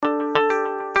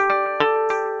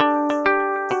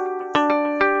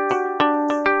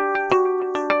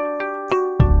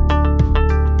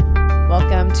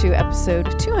to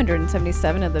episode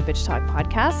 277 of the Bitch Talk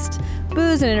podcast.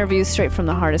 Booze and interviews straight from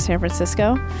the heart of San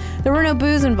Francisco. There were no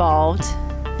booze involved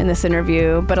in this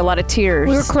interview, but a lot of tears.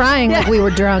 We were crying like we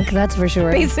were drunk, that's for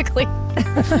sure. Basically.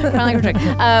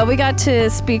 We got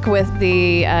to speak with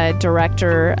the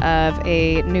director of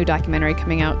a new documentary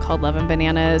coming out called Love and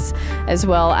Bananas, as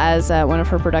well as one of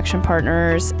her production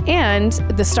partners and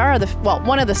the star of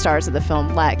one of the stars of the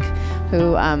film, Lek,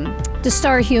 who the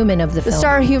star human of the film. The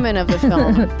star human of the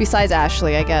film, besides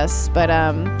Ashley, I guess, but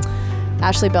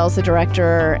Ashley Bell's the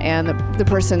director and the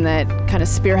person that kind of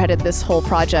spearheaded this whole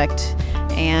project.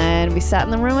 And we sat in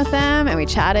the room with them and we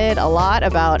chatted a lot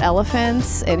about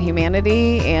elephants and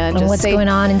humanity and just what's going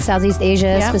on in Southeast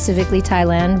Asia, specifically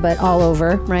Thailand, but all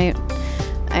over. Right.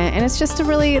 And it's just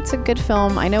it's a good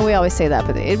film. I know we always say that,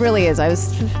 but it really is. I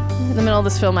was in the middle of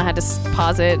this film. I had to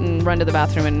pause it and run to the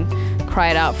bathroom and cry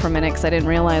it out for a minute because I didn't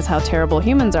realize how terrible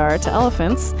humans are to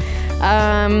elephants.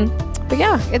 But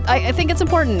yeah, I think it's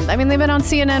important. I mean, they've been on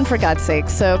CNN for God's sake.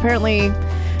 So apparently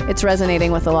it's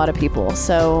resonating with a lot of people.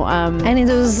 So, and it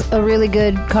was a really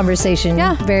good conversation.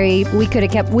 Yeah.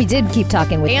 We did keep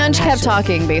talking with Ange them, kept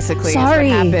talking, basically.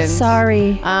 Sorry.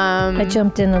 I I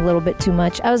jumped in a little bit too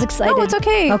much. I was excited. No, it's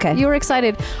okay. Okay. You were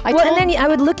excited. And then I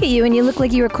would look at you and you looked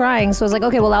like you were crying. So I was like,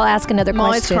 okay, well, I'll ask another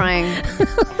question. I'm always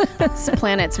crying. This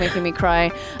planet's making me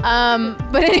cry.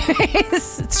 But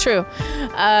anyways, it's true.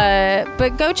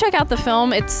 But go check out the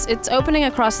film. It's opening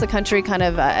across the country kind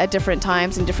of at different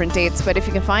times and different dates. But if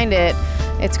you can find it,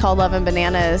 it's called Love and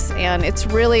Bananas. And it's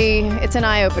an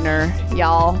eye-opener,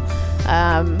 y'all.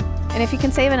 And if you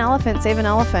can save an elephant, save an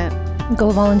elephant.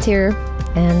 Go volunteer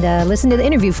and listen to the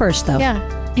interview first, though.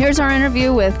 Yeah. Here's our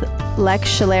interview with Lek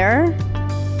Schiller,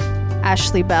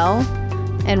 Ashley Bell,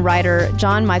 and writer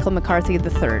John Michael McCarthy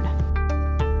III.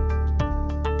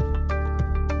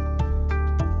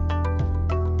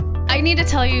 I need to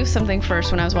tell you something first.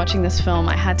 When I was watching this film,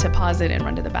 I had to pause it and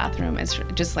run to the bathroom. It's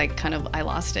just like I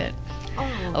lost it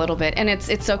a little bit. And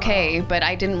it's okay, but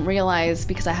I didn't realize,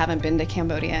 because I haven't been to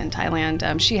Cambodia and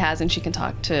Thailand, she has, and she can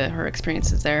talk to her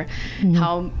experiences there,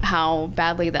 how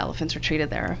badly the elephants are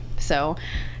treated there. So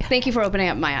thank you for opening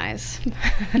up my eyes.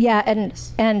 Yeah, and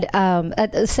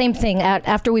the same thing.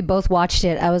 After we both watched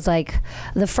it, I was like,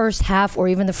 the first half or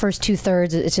even the first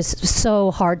 2/3, it's just so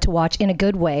hard to watch in a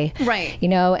good way. Right. You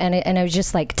know, and I was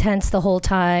just like tense the whole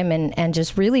time and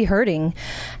just really hurting.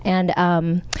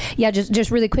 And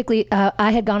just really quickly,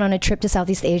 I had gone on a trip to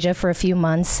Southeast Asia for a few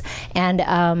months, and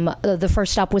the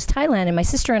first stop was Thailand. And my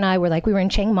sister and I we were in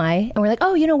Chiang Mai, and we're like,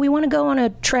 oh, we want to go on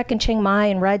a trek in Chiang Mai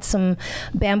and ride some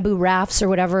bamboo rafts or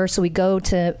whatever. So we go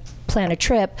to plan a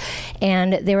trip,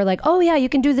 and they were like, oh yeah, you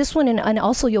can do this one, and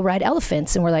also you'll ride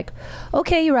elephants. And we're like,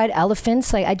 okay, you ride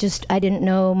elephants. Like I didn't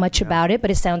know much about it, but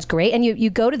it sounds great. And you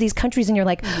go to these countries and you're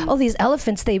like, oh, these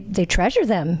elephants, they treasure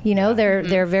them,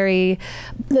 they're very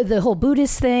the whole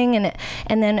Buddhist thing.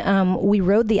 And then we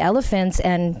rode the elephants,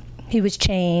 and he was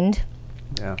chained.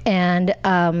 Yeah. And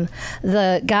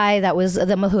the guy that was the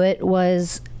mahout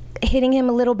was hitting him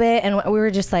a little bit, and we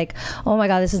were just like, oh my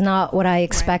God, this is not what I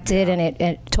expected. Right, yeah. And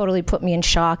it totally put me in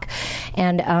shock.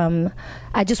 And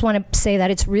I just want to say that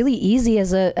it's really easy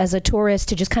as a tourist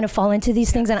to just kind of fall into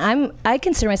these things. And I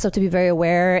consider myself to be very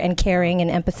aware and caring and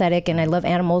empathetic, and I love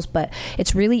animals, but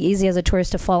it's really easy as a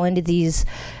tourist to fall into these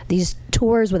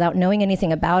tours without knowing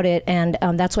anything about it. And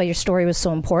that's why your story was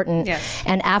so important. Yes.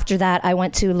 And after that, I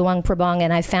went to Luang Prabang,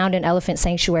 and I found an elephant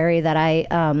sanctuary that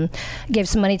I gave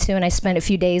some money to, and I spent a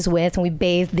few days with, and we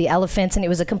bathed the elephants, and it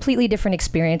was a completely different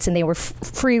experience, and they were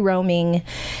free roaming,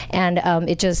 and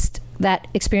that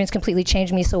experience completely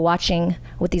changed me. So watching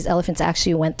what these elephants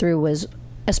actually went through was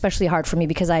especially hard for me,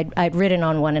 because I'd ridden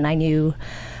on one, and I knew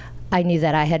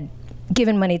that I had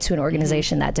given money to an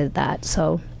organization that did that.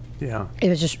 So yeah, it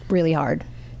was just really hard.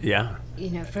 Yeah.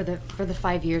 For the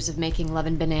 5 years of making Love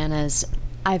and Bananas,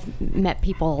 I've met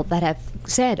people that have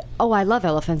said, oh, I love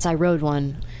elephants, I rode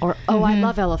one. Or, oh, I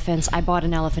love elephants, I bought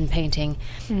an elephant painting.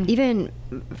 Even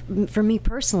for me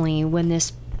personally, when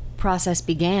this process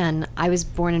began, I was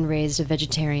born and raised a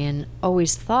vegetarian,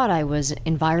 always thought I was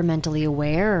environmentally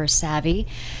aware or savvy.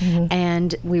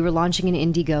 And we were launching an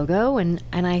Indiegogo,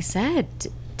 and I said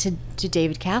to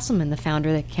David Castleman, the founder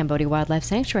of the Cambodia Wildlife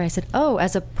Sanctuary, I said, oh,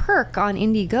 as a perk on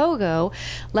Indiegogo,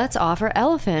 let's offer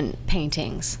elephant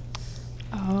paintings.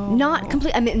 Oh. Not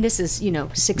complete. I mean, this is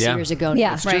 6 years ago.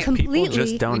 Yeah, it's right. Completely. People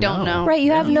just don't we don't know. Right,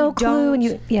 you have no You clue,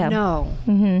 and don't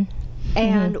know.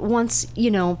 And once,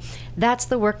 that's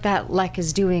the work that Lek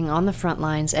is doing on the front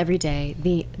lines every day.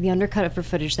 The undercut for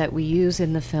footage that we use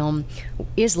in the film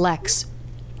is Lek's,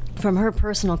 from her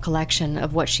personal collection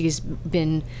of what she's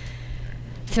been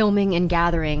filming and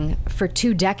gathering for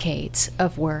 2 decades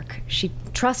of work. She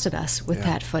trusted us with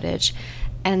that footage.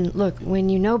 And look, when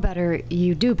you know better,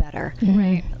 you do better.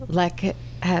 Right. Lek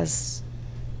has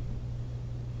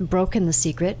broken the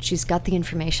secret. She's got the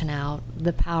information out.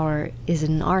 The power is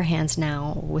in our hands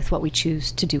now with what we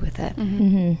choose to do with it.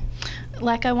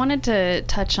 Lek, I wanted to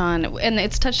touch on, and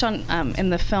it's touched on in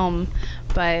the film,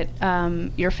 but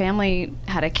your family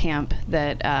had a camp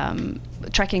that,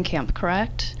 trekking camp,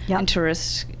 correct? Yep. And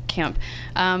tourist camp.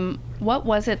 What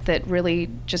was it that really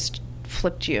just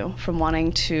flipped you from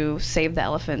wanting to save the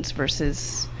elephants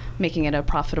versus making it a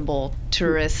profitable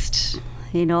tourist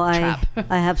trap?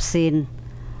 I have seen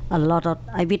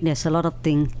I witnessed a lot of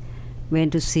things when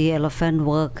to see elephant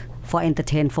work for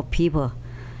entertain for people.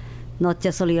 Not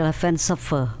just only elephants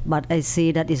suffer, but I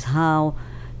see that is how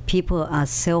people are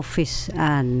selfish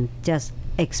and just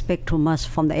expect too much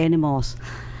from the animals.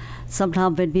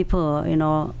 Sometimes when people,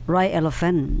 ride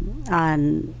elephant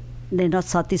and they're not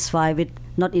satisfied with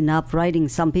not enough riding,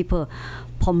 some people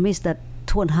promise that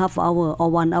 2.5 hours or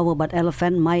 1 hour, but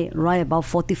elephant might ride about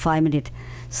 45 minutes.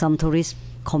 Some tourists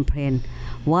complain,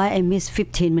 why I miss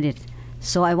 15 minutes?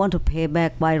 So I want to pay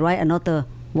back by ride another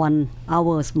 1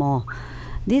 hour more.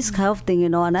 This kind of thing,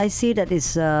 and I see that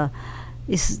is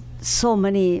so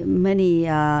many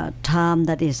times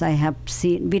that is I have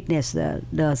witnessed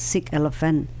the sick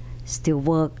elephant still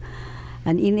work,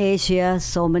 and in Asia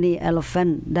so many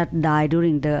elephant that die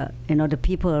during the the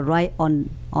people ride on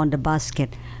the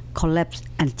basket collapse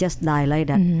and just die like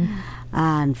that,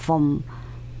 and from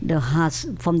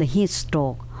the heat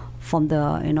stroke, from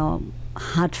the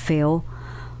heart fail.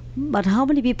 But how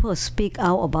many people speak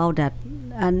out about that?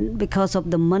 And because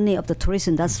of the money of the tourist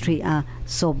industry are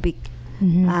so big,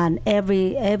 and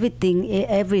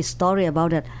every story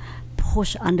about that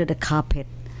push under the carpet,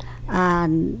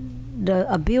 and the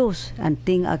abuse and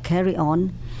things are carried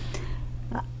on.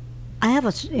 I have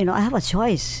a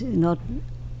choice.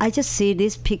 I just see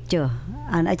this picture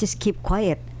and I just keep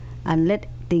quiet and let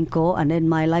things go, and then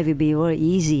my life will be very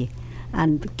easy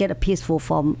and get a peaceful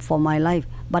for my life.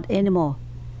 But animal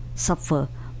suffer.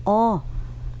 Or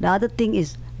the other thing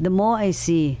is, the more I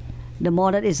see, the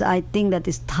more that is I think that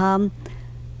it's time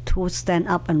to stand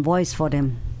up and voice for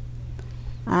them.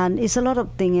 And it's a lot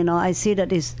of things, I see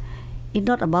that it's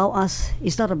not about us,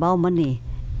 it's not about money,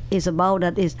 it's about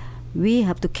that is we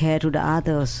have to care to the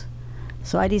others.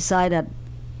 So I decide that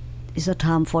it's a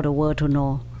time for the world to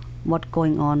know what's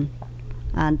going on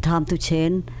and time to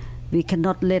change. We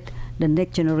cannot let the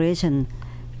next generation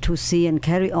to see and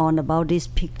carry on about this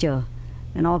picture.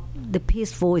 The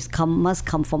peaceful must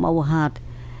come from our heart.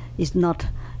 It's not,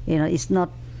 it's not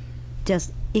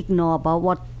just ignore about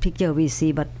what picture we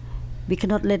see, but we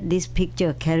cannot let this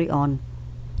picture carry on.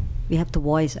 We have to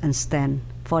voice and stand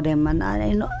for them. And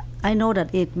I know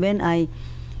that when I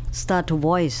start to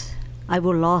voice, I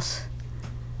will lose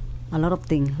a lot of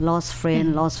things, lost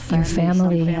friends, lost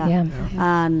family. Your family,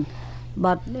 yeah.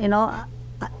 But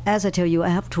as I tell you, I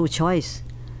have two choices.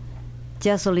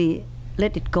 Just only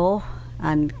let it go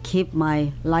and keep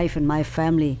my life and my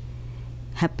family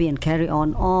happy and carry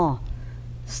on, or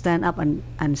stand up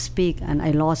and speak, and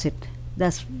I lost it.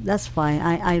 That's fine.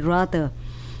 I rather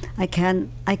I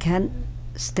can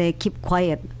keep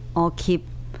quiet or keep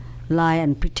lie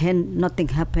and pretend nothing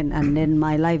happened, and then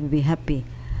my life will be happy.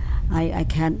 I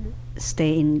can't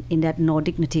stay in that no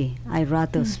dignity. I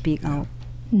rather speak out.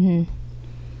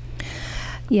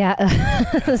 Yeah,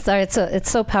 sorry, it's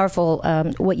so powerful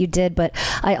what you did, but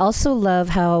I also love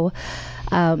how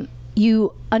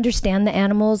you understand the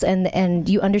animals and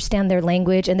you understand their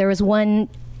language. And there was one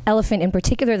elephant in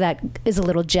particular that is a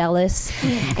little jealous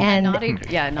and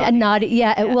naughty.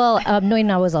 Well,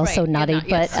 Noina was also right, naughty,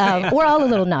 but yes. we're all a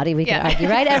little naughty, we can argue,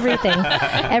 right?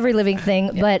 Every living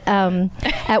thing. But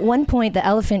at one point the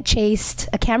elephant chased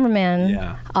a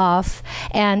cameraman off,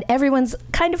 and everyone's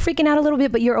kind of freaking out a little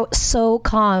bit, but you're so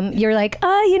calm. You're like,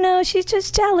 she's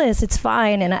just jealous, it's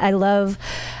fine. And I love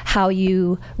how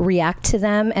you react to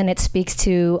them, and it speaks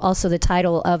to also the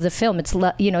title of the film. It's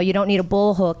you don't need a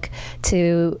bull hook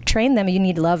to train them, you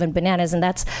need love and bananas, and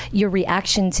that's your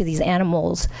reaction to these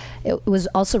animals. It was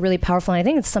also really powerful, and I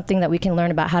think it's something that we can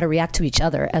learn about how to react to each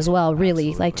other as well. Really,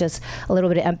 absolutely. Like just a little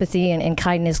bit of empathy and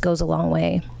kindness goes a long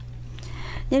way.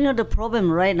 The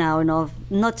problem right now,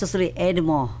 not just the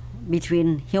animal,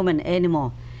 between human and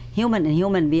animal, human and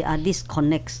human, we are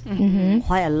disconnected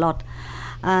quite a lot.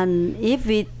 And if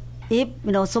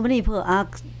so many people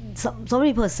ask, so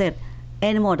many people said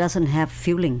animal doesn't have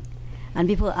feeling, and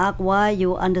people ask why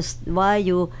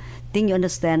you think you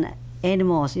understand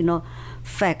animals.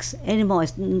 Facts.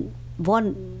 Animals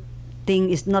want think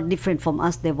it's not different from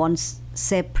us. They want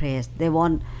safe place. They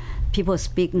want people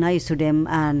speak nice to them,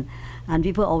 and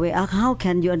people always ask, how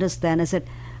can you understand? I said,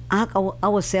 ask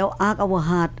ourselves, ask our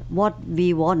heart what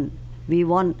we want. We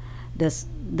want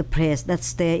the place that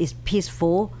is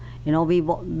peaceful.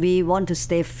 We want to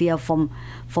stay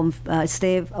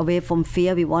stay away from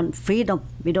fear. We want freedom.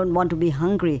 We don't want to be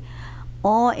hungry.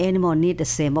 All animals need the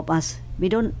same of us. We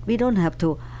don't have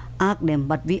to ask them,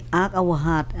 but we ask our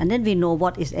heart, and then we know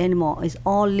what is animal. Is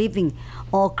all living,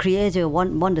 all creature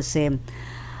want the same.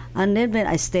 And then when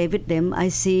I stay with them, I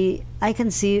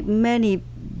can see many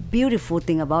beautiful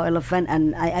things about elephant,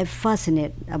 and I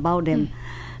fascinate about them.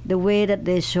 The way that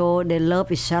they show they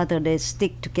love each other, they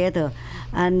stick together,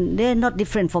 and they're not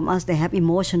different from us. They have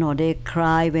emotional. They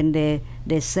cry when they're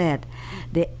sad.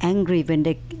 They're angry when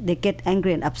they get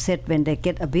angry and upset when they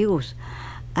get abused.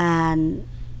 And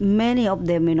many of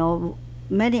them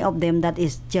that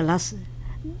is jealous,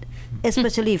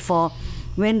 especially for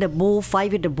when the bull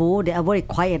fight with the bull. They are very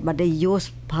quiet, but they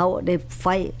use power. They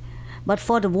fight. But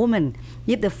for the woman,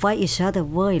 if they fight each other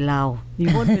very loud,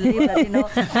 you won't believe that,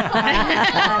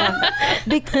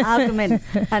 big argument.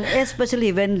 And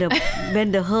especially when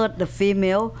they hurt the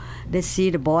female, they see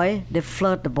the boy, they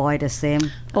flirt the boy the same.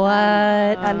 What?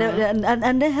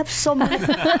 And they have so many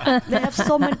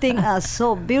things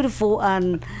so beautiful,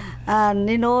 and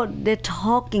they're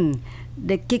talking,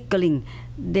 they're giggling,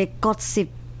 they gossip.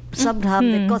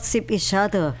 Sometimes they gossip each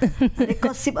other. They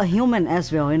gossip a human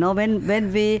as well. When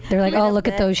they're like, look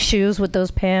at those shoes with those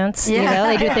pants. Yeah.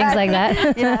 They do things like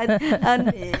that.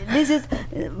 and this is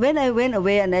when I went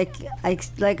away, and I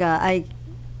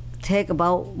take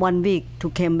about 1 week to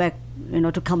come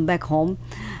back home.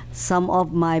 Some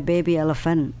of my baby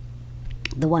elephant,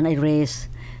 the one I raised,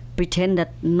 pretended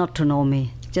not to know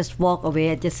me. Just walk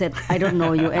away. I just said, I don't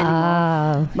know you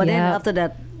anymore. But then after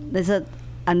that, they said,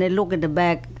 and they look at the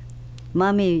back,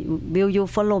 Mommy, will you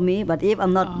follow me? But if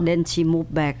I'm not, then she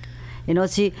moved back. A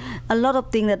lot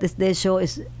of things that they show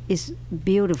is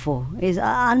beautiful. It's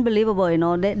unbelievable.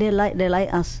 They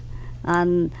like us,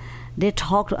 and they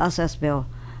talk to us as well.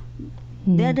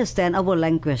 They understand our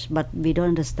language, but we don't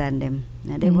understand them.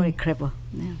 They're very clever.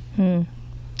 Yeah.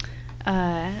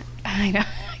 I know.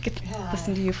 I could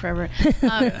listen to you forever.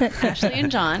 Ashley and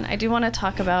John, I do want to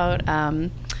talk about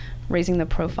raising the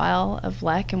profile of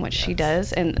Lek and what she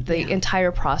does, and the entire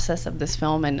process of this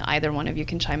film, and either one of you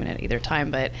can chime in at either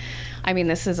time, but I mean,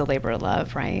 this is a labor of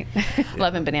love, right?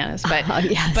 Love and bananas, but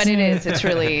yes. But it's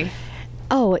really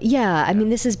I mean,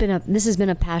 this has been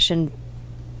a passion.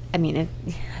 I mean,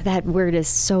 that word is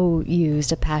so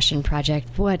used, a passion project.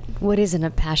 What isn't a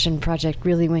passion project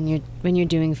really when you're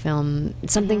doing film?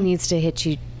 Something needs to hit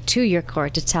you to your core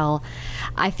to tell,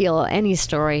 I feel, any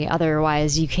story.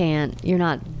 Otherwise, you're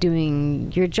not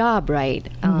doing your job right.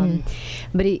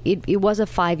 But it was a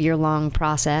 5-year-long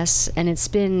process, and it's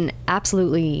been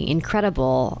absolutely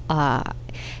incredible.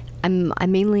 I'm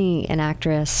mainly an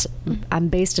actress. I'm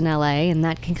based in LA, and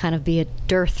that can kind of be a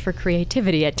dearth for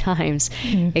creativity at times.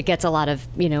 It gets a lot of,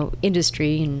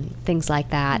 industry and things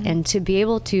like that. And to be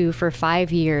able to, for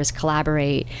 5 years,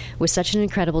 collaborate with such an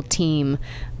incredible team,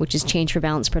 which is Change for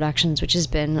Balance Productions, which has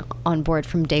been on board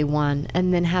from day one,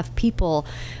 and then have people,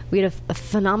 we had a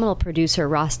phenomenal producer,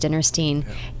 Ross Dinnerstein,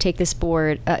 take this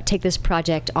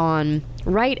project on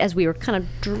right as we were kind of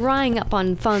drying up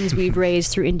on funds we've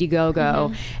raised through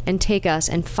Indiegogo, and take us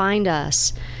and find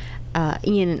us,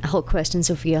 Ian Hultquist and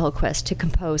Sophia Hultquist, to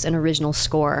compose an original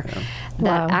score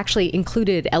that actually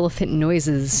included elephant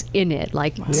noises in it,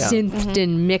 like synthed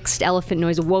and mixed elephant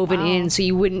noise woven in, so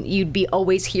you'd be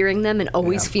always hearing them and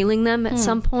always feeling them at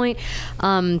some point.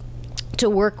 To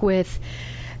work with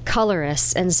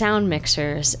colorists and sound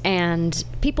mixers and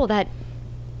people that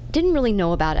didn't really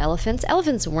know about elephants.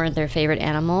 Elephants weren't their favorite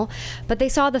animal, but they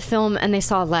saw the film and they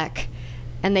saw Lek,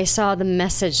 and they saw the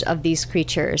message of these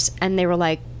creatures, and they were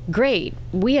like, great,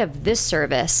 we have this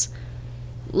service,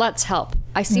 let's help.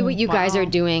 I see what you guys are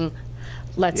doing,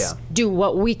 let's do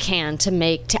what we can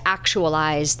to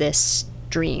actualize this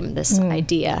dream, this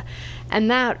idea. And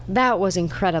that was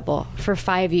incredible for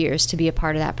 5 years to be a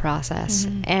part of that process.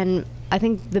 And I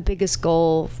think the biggest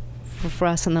goal for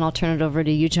us, and then I'll turn it over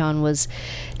to you, John, was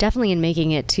definitely in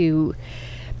making it to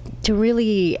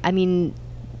really, I mean,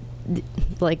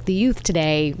 like the youth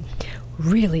today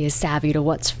really is savvy to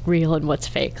what's real and what's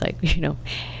fake. Like,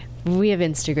 we have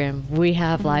Instagram, we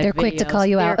have live They're videos. quick to call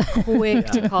you out. They're quick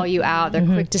to call you out. They're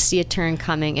quick to see a turn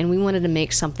coming. And we wanted to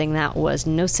make something that was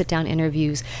no sit-down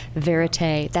interviews,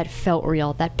 verite, that felt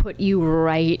real, that put you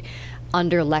right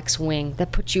under Lek's wing,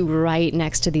 that put you right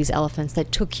next to these elephants,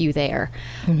 that took you there.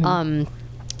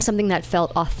 something that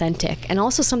felt authentic, and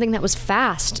also something that was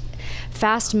fast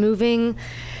moving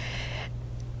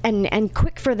and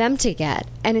quick for them to get.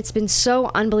 And it's been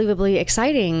so unbelievably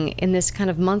exciting in this kind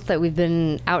of month that we've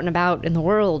been out and about in the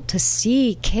world to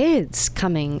see kids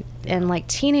coming and like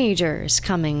teenagers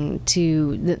coming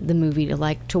to the movie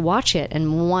to watch it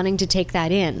and wanting to take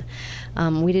that in.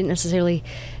 We didn't necessarily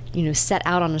set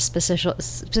out on a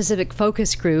specific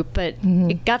focus group, but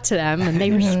it got to them and they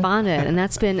responded,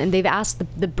 and they've asked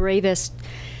the bravest,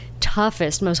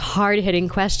 toughest, most hard-hitting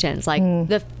questions. Like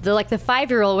the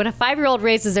 5-year-old, when a 5-year-old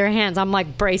raises their hands, I'm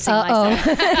like bracing myself.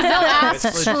 They'll ask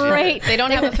straight. They don't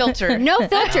have a filter. No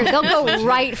filter. They'll go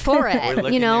right for it. We're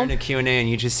looking there in a Q&A and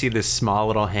you just see this small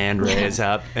little hand raise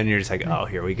up and you're just like, oh,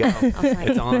 here we go.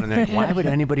 It's on. And they're like, why would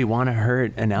anybody want to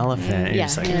hurt an elephant? And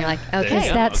Yeah. you're And you're like, okay. It's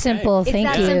that simple. Thank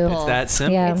that you. simple. It's that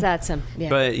simple. Yeah. It's that simple. Yeah.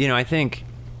 But I think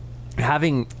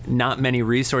having not many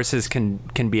resources can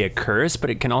be a curse, but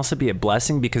it can also be a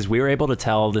blessing, because we were able to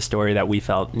tell the story that we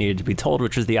felt needed to be told,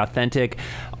 which was the authentic,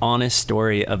 honest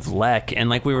story of Lek. And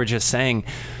like we were just saying,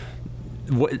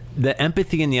 the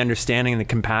empathy and the understanding and the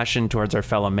compassion towards our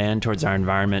fellow man, towards our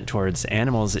environment, towards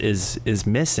animals is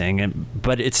missing.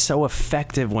 But it's so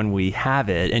effective when we have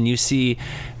it. And you see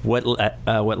what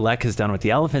Lek has done with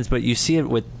the elephants, but you see it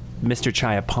with Mr.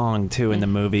 Chayapong too in the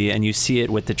movie, and you see it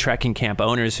with the trekking camp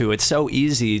owners, who it's so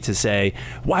easy to say,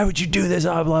 why would you do this,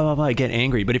 blah blah blah, get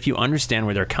angry. But if you understand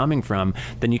where they're coming from,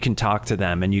 then you can talk to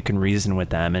them and you can reason with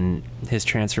them. And his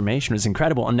transformation was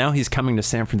incredible, and now he's coming to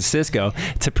San Francisco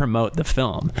to promote the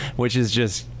film, which is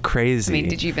just crazy. I mean,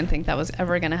 did you even think that was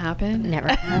ever going to happen?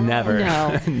 Never. Never.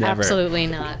 No, Never. absolutely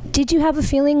not. Did you have a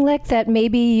feeling, Lek, that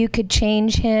maybe you could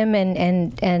change him,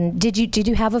 and did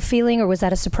you have a feeling, or was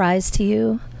that a surprise to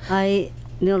you? I,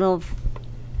 especially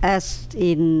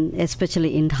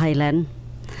in Thailand,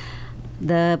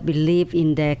 the belief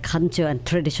in their culture and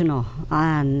traditional,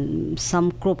 and some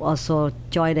group also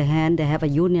join the hand. They have a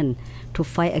union to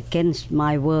fight against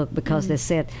my work, because they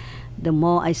said the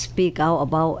more I speak out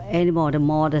about animal, the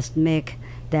more they make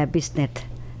their business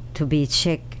to be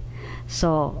checked.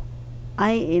 So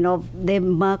they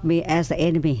mark me as the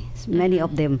enemy, many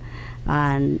of them,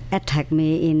 and attack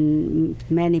me in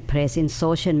many places in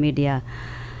social media.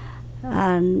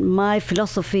 And my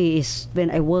philosophy is, when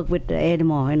I work with the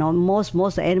animal,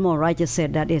 most animal writers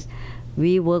said that is,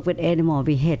 we work with animal,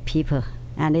 we hate people.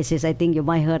 And this is, I think you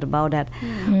might heard about that.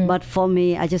 But for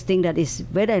me, I just think that is,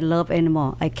 when I love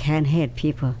animal, I can't hate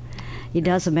people. It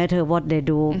doesn't matter what they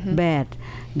do bad.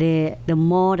 The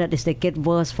more that is they get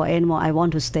worse for animal, I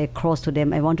want to stay close to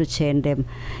them. I want to change them.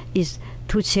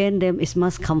 To change them, it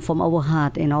must come from our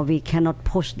heart. We cannot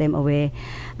push them away.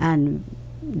 And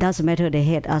doesn't matter they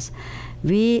hate us.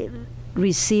 We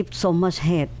received so much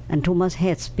hate and too much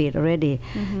hate speech already.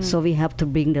 So we have to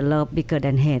bring the love bigger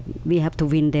than hate. We have to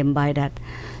win them by that.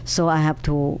 So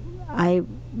I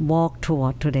walk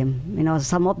toward to them.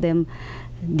 Some of them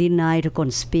deny to go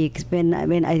and speak. When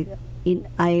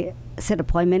I set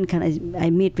appointment, can I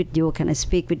meet with you? Can I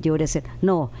speak with you? They said,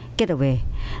 no, get away.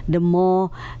 The more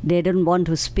they don't want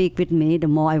to speak with me, the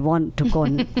more I want to go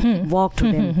and walk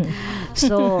to them.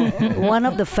 So one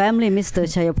of the family, Mr.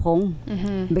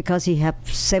 Chayapong, because he have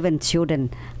 7 children,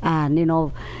 and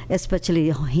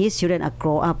especially his children are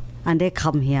grow up and they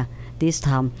come here this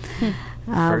time.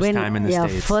 First time in the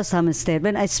States. First time in the States.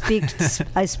 When I speak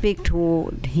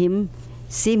to him,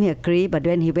 seemed he agree, but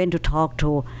when he went to talk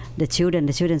to the children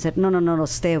said, no,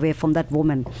 stay away from that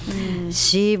woman.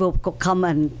 She will come,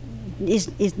 and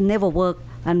it never work.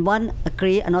 And one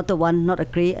agree, another one not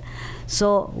agree.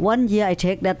 So one year I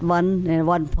take that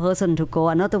one person to go,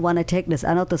 another one I take this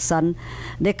another son.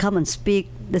 They come and speak.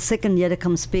 The second year they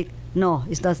come speak. No,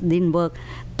 didn't work.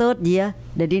 Third year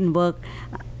they didn't work.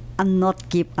 I'm not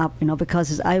give up,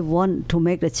 because I want to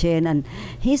make the change. And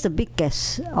he's the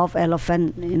biggest of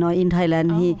elephant, in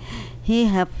Thailand. He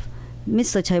have,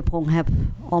 Mr. Chayapong have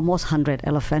almost 100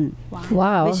 elephant.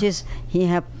 Wow. Which is, he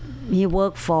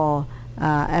worked for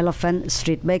elephant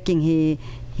street baking. He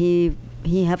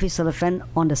have his elephant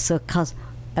on the circus,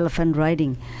 elephant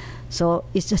riding. So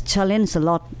it's a challenge a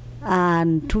lot.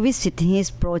 And to visit his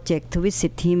project, to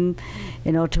visit him,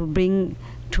 to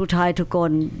try to go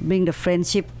and bring the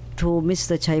friendship to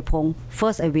Mr. Chayapong.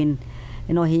 First I win.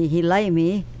 He liked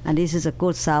me, and this is a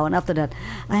good sound. And after that,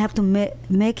 I have to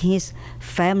make his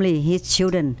family, his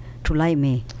children, to like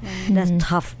me. That's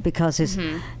tough, because it's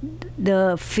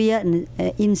the fear and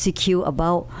insecure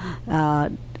about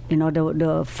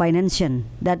the financial.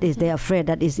 That is, they're afraid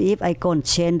that is, if I go and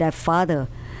change their father,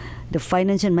 the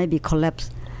financial might be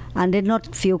collapsed, and they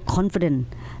not feel confident.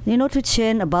 To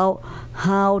change about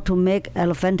how to make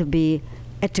elephant to be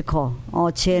ethical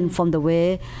or change from the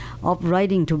way of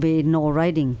riding to be no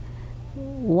riding?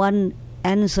 One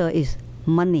answer is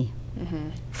money.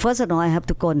 First of all, I have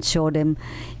to go and show them,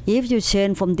 if you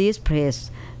change from this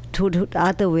place to the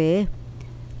other way,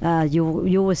 you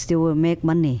will still make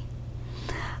money.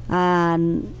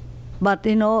 But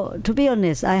to be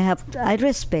honest, I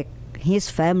respect his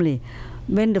family.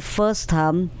 When the first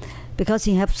time, because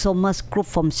he have so much group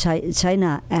from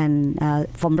China and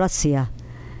from Russia,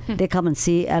 they come and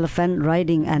see elephant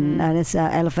riding and it's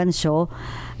an elephant show.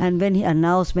 And when he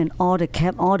announced, when all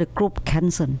the group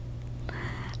canceled.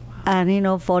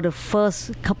 And for the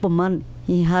first couple months,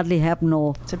 he hardly have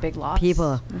no It's a big loss.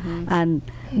 people. And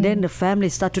then the family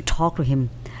start to talk to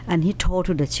him, and he told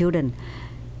to the children,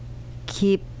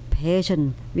 keep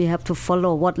patient, we have to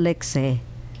follow what Lex say,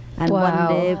 and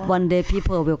Wow. one day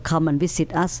people will come and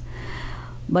visit us.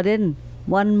 But then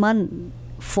 1 month,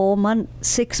 4 months,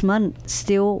 6 months,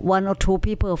 still 1 or 2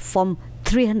 people from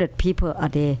 300 people a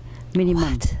day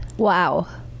minimum. Wow.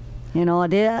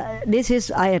 This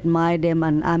is, I admire them,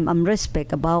 and I'm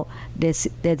respect about their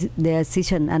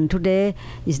decision. And today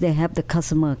is they have the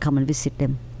customer come and visit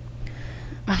them.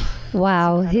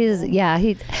 Wow.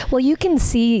 Well, you can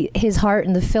see his heart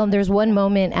in the film. There's one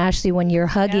moment, Ashley, when you're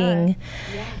hugging,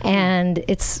 and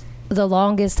it's the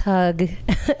longest hug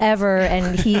ever,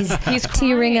 and he's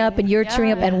tearing crying. up, and you're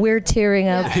tearing up, and we're tearing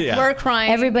up. Yeah. We're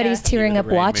crying. Everybody's tearing up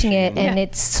Rain watching it, machine. and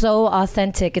it's so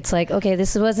authentic. It's like, okay,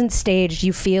 this wasn't staged.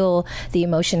 You feel the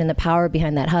emotion and the power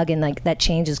behind that hug, and like that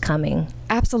change is coming.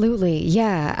 Absolutely,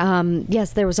 yeah.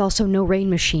 Yes, there was also no rain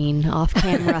machine off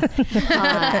camera.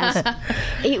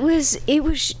 It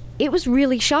was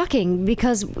really shocking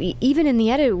because even in the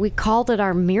edit we called it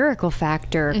our miracle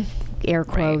factor. Air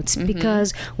quotes,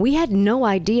 because we had no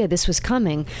idea this was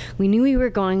coming. We knew we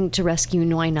were going to rescue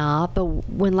Noi Na, but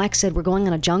when Lex said we're going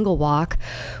on a jungle walk,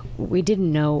 we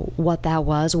didn't know what that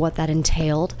was, what that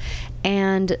entailed.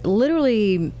 And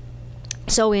literally,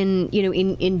 so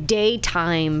in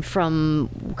daytime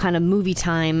from kind of movie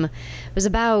time, it was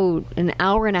about an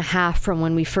hour and a half from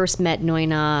when we first met Noi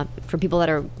Na. For people that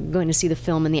are going to see the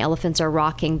film, and the elephants are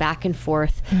rocking back and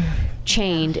forth,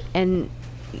 chained, and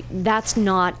that's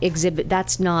not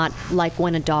like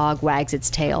when a dog wags its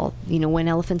tail. When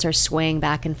elephants are swaying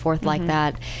back and forth like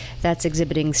that, that's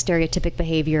exhibiting stereotypic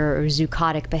behavior or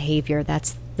zoochotic behavior.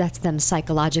 That's them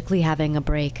psychologically having a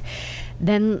break.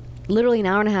 Then literally an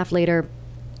hour and a half later,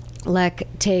 Lek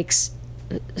takes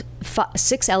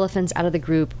 6 elephants out of the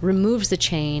group, removes the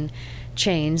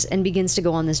chains, and begins to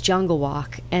go on this jungle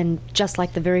walk. And just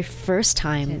like the very first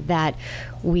time that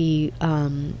we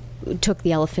took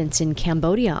the elephants in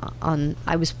Cambodia,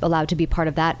 I was allowed to be part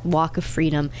of that walk of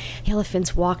freedom. The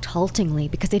elephants walked haltingly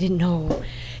because they didn't know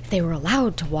if they were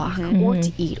allowed to walk or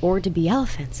to eat or to be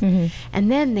elephants.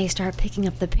 And then they start picking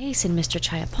up the pace, and Mr.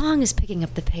 Chayapong is picking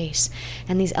up the pace,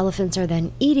 and these elephants are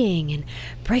then eating and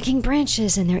breaking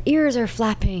branches, and their ears are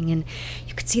flapping, and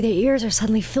you could see their ears are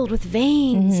suddenly filled with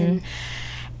veins.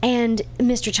 And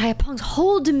Mr. Chayapong's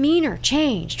whole demeanor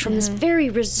changed from this very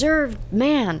reserved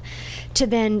man to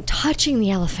then touching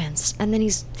the elephants. And then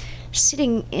he's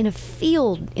sitting in a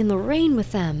field in the rain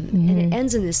with them. And it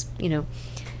ends in this,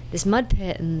 this mud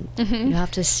pit. And you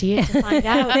have to see it to find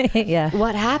out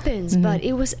what happens. But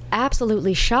it was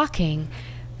absolutely shocking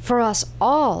for us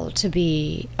all to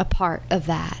be a part of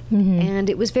that. And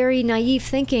it was very naive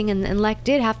thinking. And Lek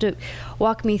did have to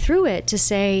walk me through it to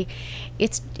say,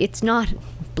 it's not...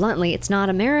 Bluntly, it's not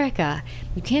America.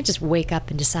 You can't just wake up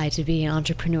and decide to be an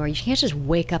entrepreneur. You can't just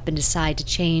wake up and decide to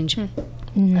change a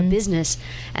business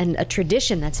and a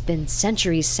tradition that's been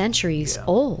centuries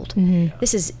old.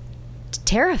 This is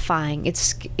terrifying.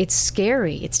 It's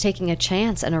scary. It's taking a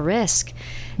chance and a risk,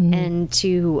 and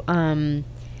to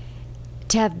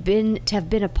have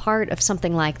been a part of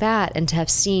something like that, and to have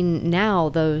seen now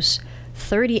those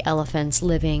 30 elephants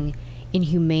living in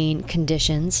humane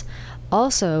conditions.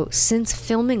 Also, since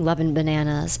filming Love and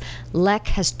Bananas, Lek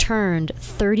has turned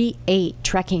 38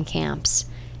 trekking camps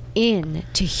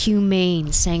into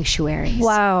humane sanctuaries.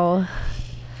 Wow.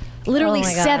 Literally Oh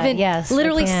my God, 7. yes,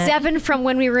 literally I can't. 7 from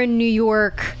when we were in New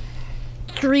York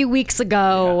 3 weeks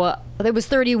ago. There was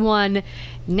 31.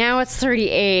 Now it's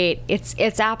 38.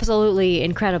 It's absolutely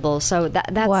incredible. So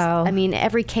that's Wow. I mean,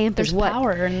 every camp There's is what.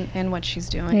 power in what she's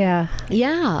doing. Yeah.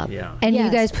 Yeah. And you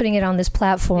Yes. guys putting it on this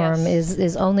platform Yes.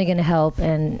 is only going to help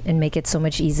and make it so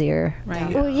much easier.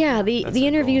 Right. Well, yeah, That's the our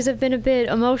interviews goal. have been a bit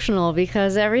emotional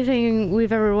because everything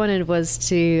we've ever wanted was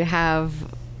to have,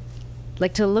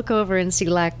 like, to look over and see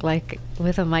Lek, like,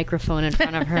 with a microphone in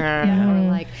front of her, or,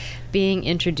 like, being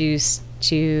introduced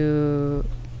to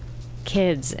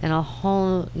kids and a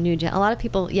whole new a lot of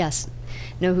people, yes,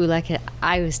 know who Lek is.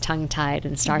 I was tongue-tied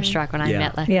and starstruck when I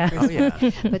met Lek. Yeah. Oh,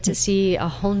 yeah. But to see a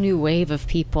whole new wave of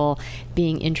people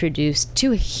being introduced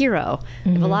to a hero.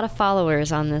 We have a lot of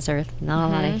followers on this earth, not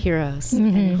a lot of heroes.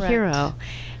 And a hero.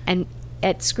 And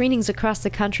at screenings across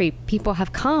the country, people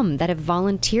have come that have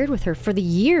volunteered with her for the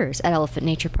years at Elephant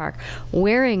Nature Park,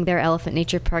 wearing their Elephant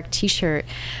Nature Park t-shirt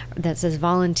that says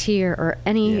volunteer or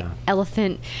any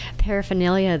elephant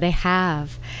paraphernalia they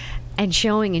have, and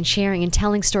showing and sharing and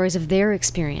telling stories of their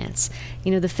experience.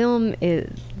 You know, the film,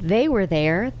 they were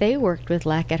there, they worked with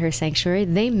Lek at her sanctuary,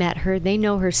 they met her, they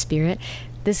know her spirit.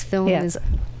 This film is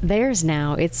theirs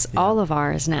now. It's all of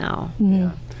ours now.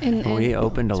 Yeah. And we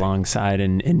opened alongside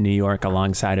in New York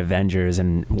alongside Avengers,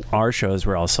 and our shows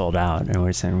were all sold out. And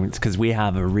we're saying it's because we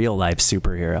have a real life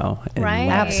superhero. Right.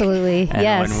 Absolutely. And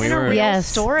Yes. when we It's a were, real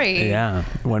story. Yeah.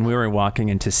 When we were walking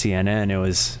into CNN, it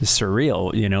was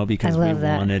surreal, you know, because we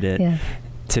wanted it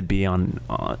to be on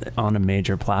a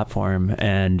major platform.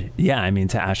 And yeah, I mean,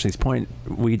 to Ashley's point,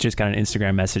 we just got an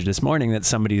Instagram message this morning that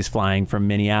somebody's flying from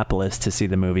Minneapolis to see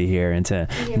the movie here and to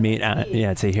meet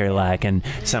to hear Lek, and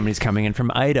somebody's coming in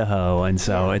from Idaho, and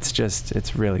so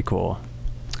it's really cool.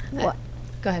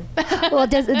 Go ahead. Well,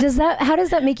 how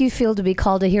does that make you feel to be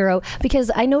called a hero?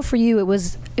 Because I know for you it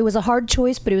was a hard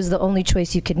choice, but it was the only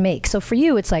choice you could make. So for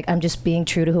you, it's like, I'm just being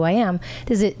true to who I am.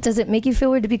 Does it make you feel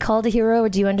weird to be called a hero, or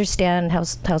do you understand how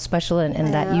special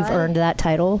and that you've earned that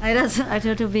title? I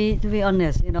try to be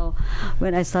honest. You know,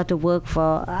 when I start to work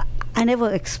for, I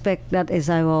never expect that as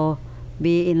I will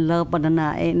be in Love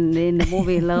Banana in the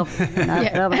movie Love.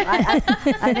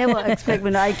 I never expect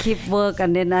when I keep work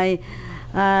and then I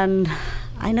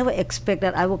never expect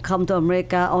that I will come to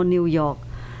America or New York.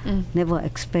 Never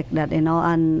expect that, you know.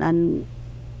 And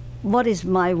what is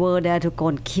my word there to go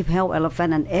and keep help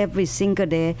elephant, and every single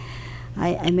day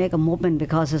I make a movement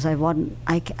because as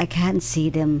I can't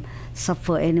see them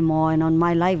suffer anymore, and on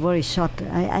my life very short.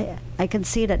 I can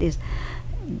see that is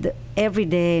every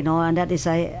day, you know, and that is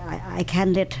I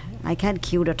can't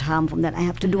kill the time from that. I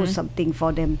have to do something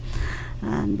for them.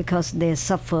 And because they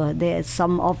suffer,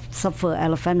 suffer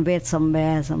elephant weight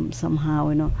somewhere, somehow,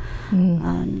 you know.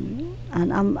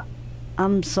 And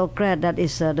I'm so glad that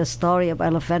is the story of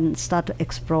elephant start to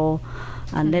explore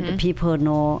and let the people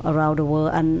know around the world.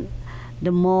 And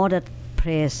the more that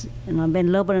praise, you know,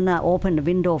 when Love Banana opened the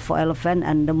window for elephant,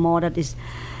 and the more that is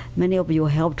many of you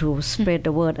help to spread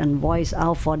the word and voice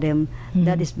out for them.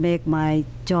 That is make my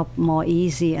job more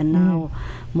easy, and now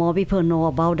more people know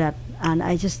about that. And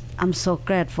I'm so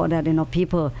glad for that, you know,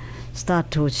 people start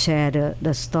to share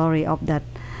the story of that.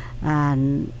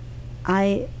 And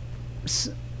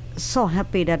so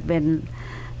happy that when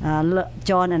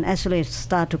John and Ashley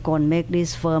start to go and make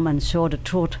this film and show the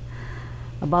truth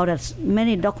about that.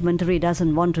 Many documentary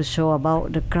doesn't want to show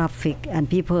about the graphic, and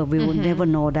people will never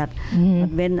know that. But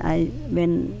when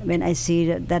I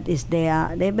see that is there,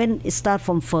 when it start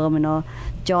from film, you know,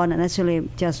 John and Ashley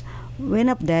just went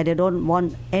up there. They don't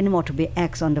want anymore to be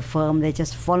acts on the film. They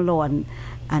just follow and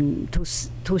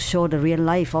to show the real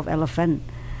life of elephant.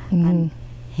 And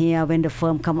here when the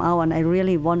film come out, and I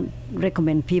really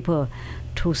recommend people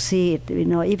to see it. You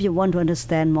know, if you want to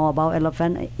understand more about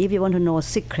elephant, if you want to know a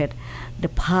secret, the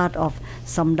part of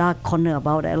some dark corner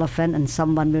about the elephant, and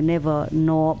someone will never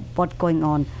know what's going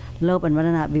on, Love and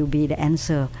Banana will be the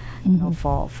answer, you know,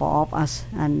 for all of us,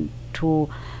 and to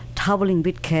traveling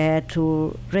with care,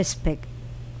 to respect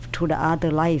to the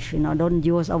other life. You know, don't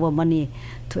use our money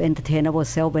to entertain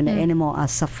ourselves when the animals are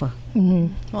suffer.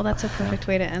 Well, that's a perfect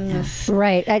way to end this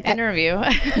interview.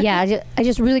 I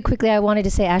just really quickly, I wanted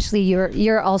to say, Ashley,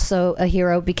 you're also a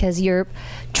hero because you're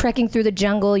trekking through the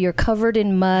jungle. You're covered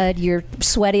in mud. You're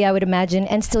sweaty, I would imagine,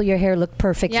 and still your hair looked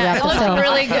perfect throughout the film.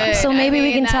 Really good. So maybe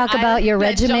we can talk about your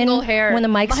regimen when the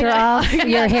mics are off.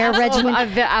 Your hair regimen.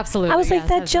 Absolutely. I was like,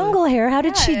 that jungle hair. How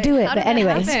did she do it? But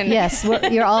anyways, yes,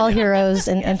 you're all heroes,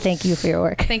 and thank you for your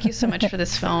work. Thank you so much for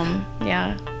this film.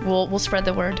 Yeah, we'll spread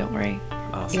the word. Don't worry.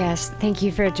 Awesome. Yes, thank you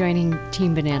for joining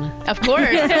Team Banana. Of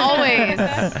course, always.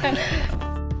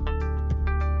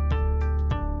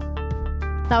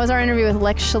 That was our interview with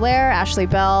Lek Schiller, Ashley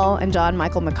Bell, and John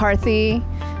Michael McCarthy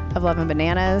of Love and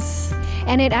Bananas.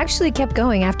 And it actually kept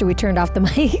going after we turned off the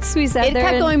mics. We sat there. It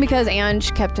kept going because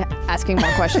Ange kept asking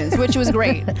more questions, which was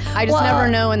great. I just never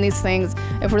know in these things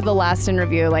if we're the last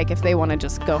interview, like if they want to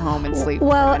just go home and sleep.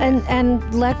 Well,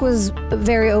 and Lek was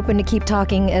very open to keep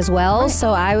talking as well,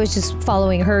 so I was just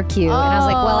following her cue. And I was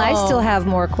like, well, I still have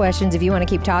more questions if you want to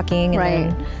keep talking.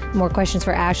 And then more questions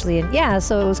for Ashley. And yeah,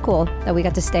 so it was cool that we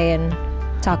got to stay and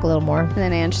talk a little more. And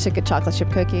then Ange took a chocolate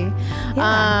chip cookie.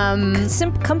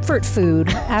 Some comfort food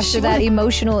after that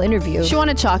emotional interview. She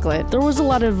wanted chocolate. There was a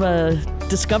lot of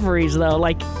discoveries, though.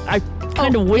 Like, I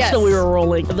kind of wish that we were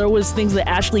rolling. There was things that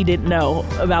Ashley didn't know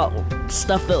about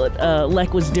stuff that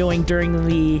Lek was doing during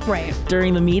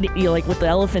the meeting, like with the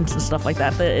elephants and stuff like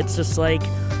that. That it's just like,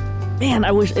 man,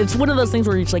 I wish. It's one of those things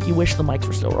where it's like you wish the mics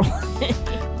were still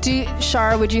rolling.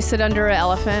 Shar, would you sit under an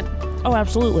elephant? Oh,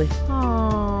 absolutely.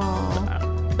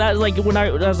 Aww. That like when I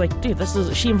was like, dude, this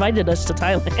is. She invited us to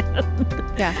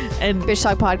Thailand. Yeah. And Bitch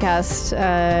Talk podcast.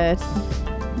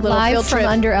 Little live field from trip.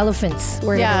 under elephants.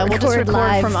 We'll just record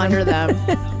live from under them.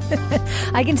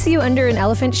 I can see you under an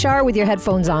elephant, Shar, with your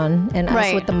headphones on, and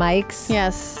us with the mics.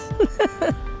 Yes.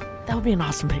 that would be an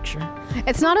awesome picture.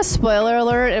 It's not a spoiler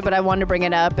alert, but I wanted to bring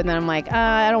it up, and then I'm like,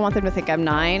 I don't want them to think I'm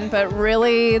 9, but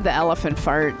really, the elephant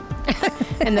fart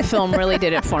in the film really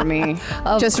did it for me.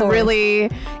 Of course. Really,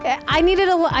 I needed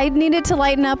to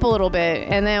lighten up a little bit,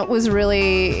 and it was a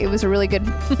really good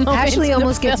moment. Ashley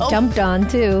almost gets dumped on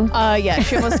too. Yeah,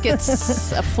 she almost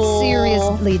gets a full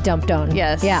seriously dumped on.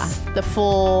 Yes. Yeah. The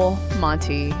full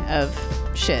Monty of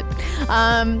shit.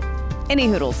 Any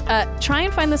hoodles. Try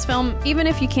and find this film. Even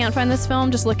if you can't find this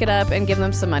film, just look it up and give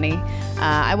them some money.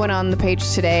 I went on the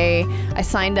page today. I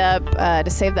signed up to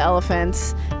Save the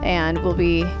Elephants, and we'll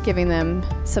be giving them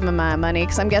some of my money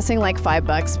because I'm guessing like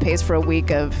 $5 pays for a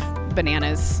week of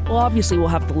bananas. Well, obviously, we'll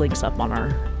have the links up on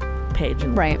our page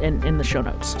and Right. in the show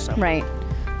notes. So. Right.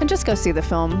 And just go see the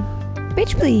film.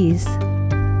 Bitch, please.